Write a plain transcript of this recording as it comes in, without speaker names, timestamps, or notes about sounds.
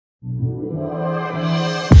My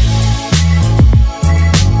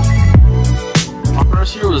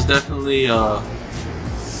first year was definitely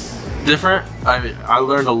different. I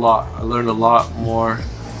learned a lot. I learned a lot more.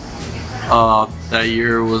 That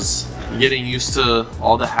year was getting used to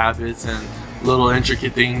all the habits and little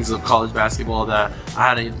intricate things of college basketball that I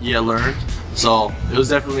hadn't yet learned. So it was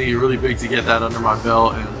definitely really big to get that under my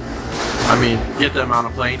belt, and I mean, get the amount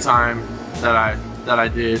of playing time that I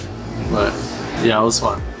did. But yeah, it was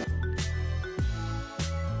fun.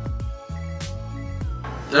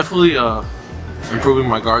 Definitely improving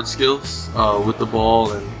my guard skills with the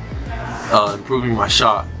ball, and improving my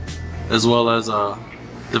shot, as well as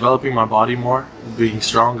developing my body more, being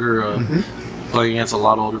stronger, playing against a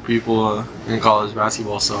lot of older people in college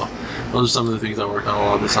basketball. So those are some of the things I worked on a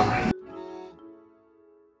lot this summer.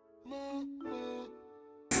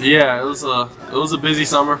 Yeah, it was a busy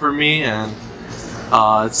summer for me, and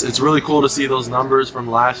it's really cool to see those numbers from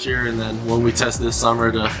last year, and then when we test this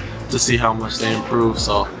summer to see how much they improve.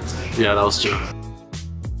 So yeah, that was true.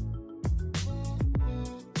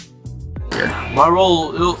 My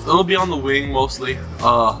role, it'll be on the wing mostly,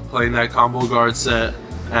 playing that combo guard set,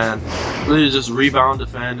 and really just rebound,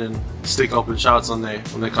 defend, and stick open shots when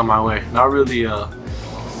they come my way. Not really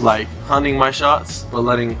like hunting my shots, but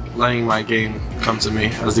letting my game come to me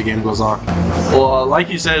as the game goes on. Well, like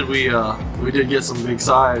you said, we did get some big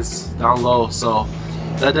size down low, so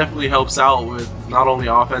that definitely helps out with not only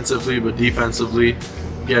offensively but defensively,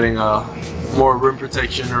 getting more rim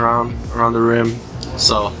protection around the rim.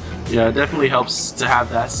 So yeah, it definitely helps to have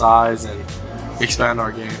that size and expand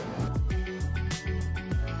our game.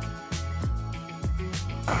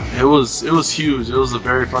 It was huge. It was a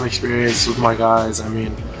very fun experience with my guys. I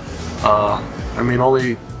mean,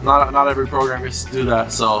 only not every program gets to do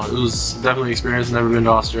that, so it was definitely an experience. Never been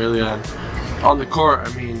to Australia, and on the court,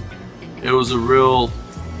 I mean, it was a real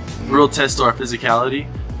test to our physicality,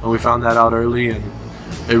 and we found that out early, and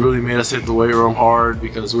it really made us hit the weight room hard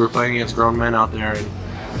because we were playing against grown men out there, and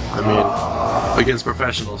I mean, against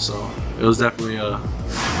professionals. So it was definitely a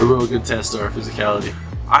real good test to our physicality.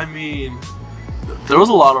 I mean, there was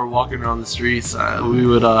a lot of walking around the streets. We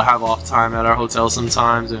would have off time at our hotel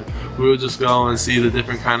sometimes, and we would just go and see the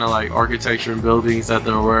different kind of like architecture and buildings that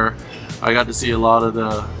there were. I got to see a lot of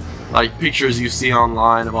the like pictures you see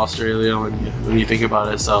online of Australia when you think about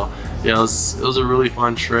it. So yeah, it was a really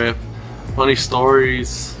fun trip. Funny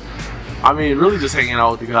stories. I mean, really just hanging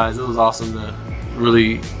out with the guys. It was awesome to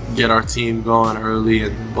really get our team going early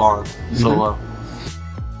and bond so well.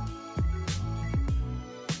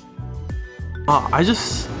 I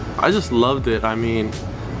just loved it. I mean,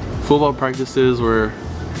 football practices were,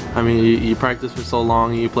 I mean, you practice for so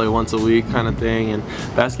long and you play once a week kind of thing, and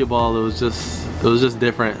basketball, it was just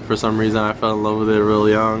different for some reason. I fell in love with it real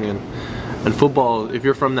young, and football, if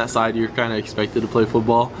you're from that side, you're kind of expected to play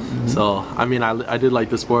football. So I mean, I did like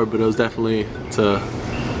the sport, but it was definitely to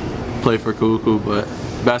play for Kahuku. But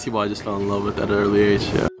basketball, I just fell in love with at an early age.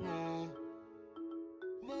 Yeah.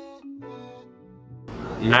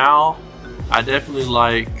 Now, I definitely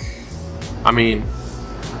like, I mean,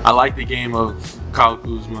 I like the game of Kyle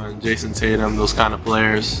Kuzma and Jason Tatum, those kind of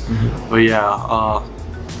players. But yeah,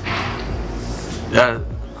 yeah,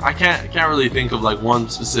 I can't really think of like one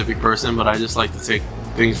specific person, but I just like to take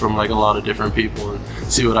things from like a lot of different people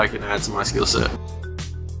and see what I can add to my skill set.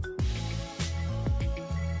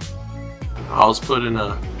 I was put in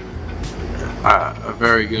a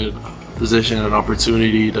very good position and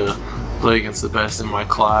opportunity to play against the best in my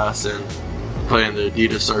class and play in the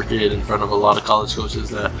Adidas circuit in front of a lot of college coaches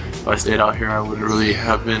that if I stayed out here I wouldn't really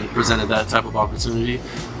have been presented that type of opportunity.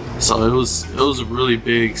 So it was a really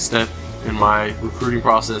big step in my recruiting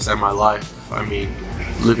process and my life. I mean,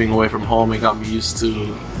 living away from home, it got me used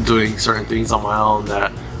to doing certain things on my own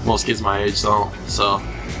that most kids my age don't. So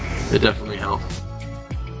it definitely helped.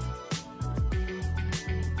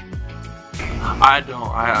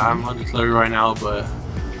 I'm undeclared right now, but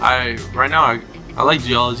I like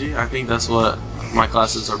geology. I think that's what my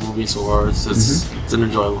classes are moving towards. It's an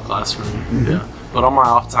enjoyable class for me. Yeah. But on my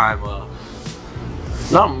off time,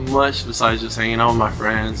 not much besides just hanging out with my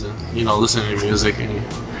friends and, you know, listening to music and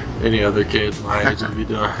any other kid my age would be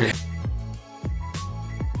doing.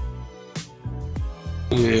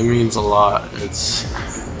 It means a lot. It's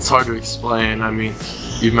hard to explain. I mean,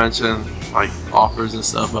 you mentioned like offers and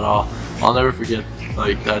stuff, but I'll never forget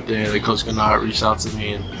like that day that Coach Gannat reached out to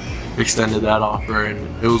me and extended that offer,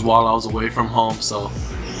 and it was while I was away from home. So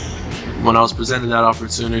when I was presented that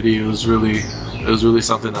opportunity, it was really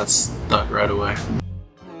something that stuck right away.